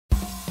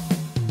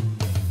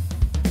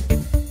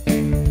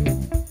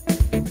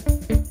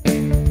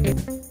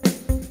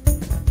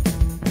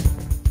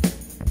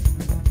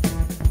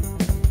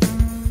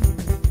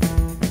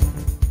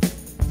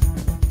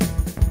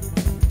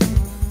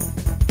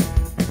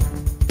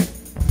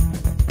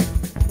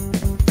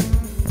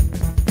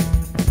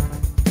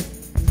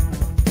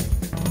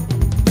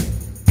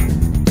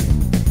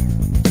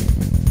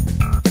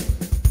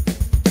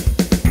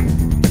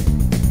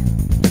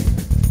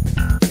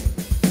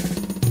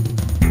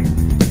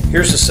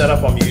Here's the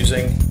setup I'm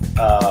using.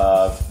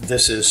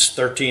 This is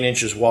 13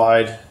 inches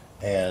wide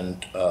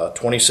and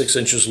 26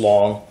 inches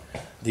long.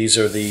 These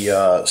are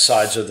the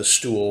sides of the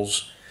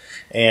stools,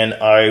 and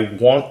I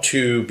want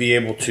to be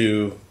able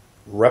to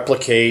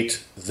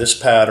replicate this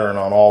pattern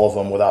on all of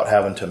them without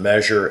having to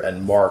measure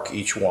and mark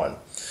each one.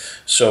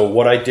 So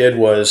what I did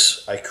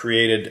was I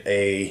created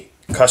a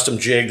custom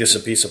jig. This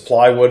is a piece of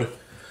plywood,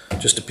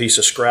 just a piece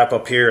of scrap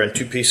up here and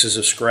 2 pieces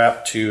of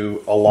scrap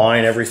to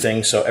align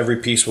everything so every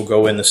piece will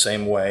go in the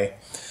same way.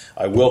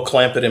 I will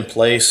clamp it in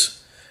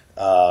place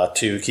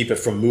to keep it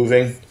from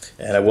moving,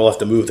 and I will have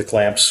to move the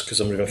clamps because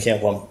I'm going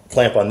to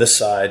clamp on this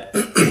side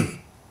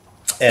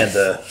and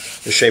the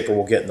shaper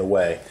will get in the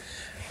way.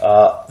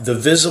 The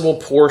visible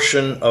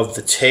portion of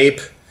the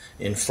tape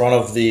in front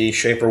of the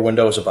shaper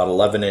window is about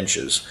 11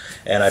 inches,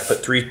 and I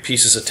put 3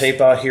 pieces of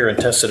tape out here and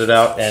tested it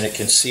out, and it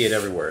can see it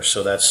everywhere,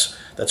 so that's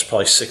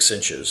probably 6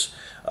 inches.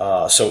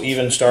 So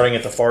even starting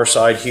at the far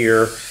side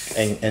here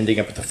and ending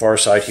up at the far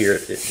side here,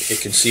 it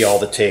can see all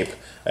the tape.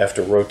 I have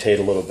to rotate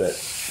a little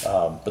bit,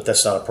 but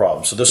that's not a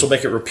problem. So this will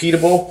make it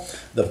repeatable.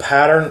 The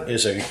pattern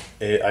is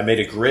I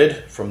made a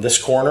grid from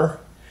this corner,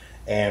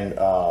 and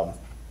I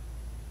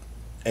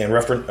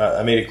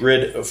made a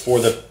grid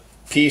for the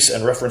piece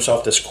and reference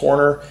off this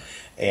corner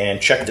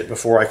and checked it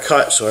before I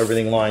cut, so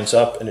everything lines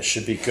up and it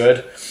should be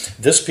good.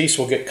 This piece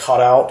will get cut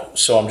out,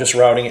 so I'm just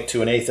routing it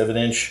to 1/8 of an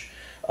inch.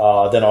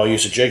 Then I'll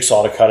use a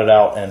jigsaw to cut it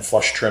out and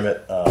flush trim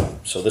it,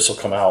 so this will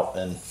come out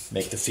and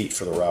make the feet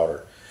for the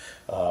router.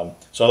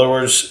 So in other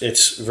words,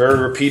 it's very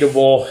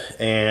repeatable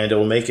and it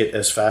will make it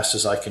as fast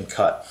as I can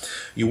cut.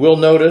 You will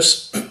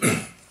notice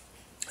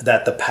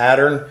that the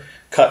pattern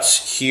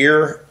cuts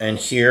here,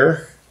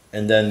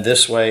 and then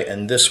this way,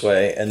 and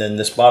then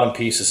this bottom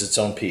piece is its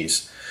own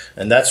piece.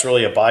 And that's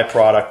really a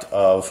byproduct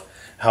of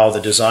how the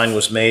design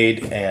was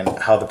made and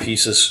how the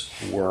pieces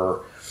were,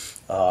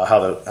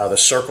 how the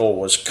circle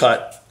was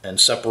cut and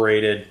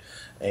separated,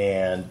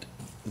 and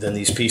then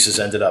these pieces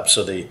ended up.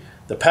 So the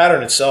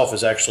pattern itself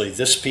is actually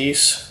this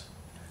piece,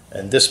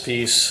 and this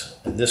piece,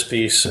 and this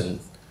piece, and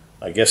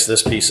I guess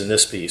this piece and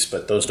this piece,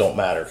 but those don't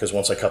matter because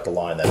once I cut the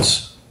line,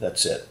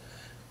 that's it.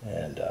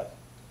 And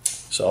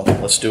so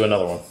let's do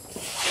another one.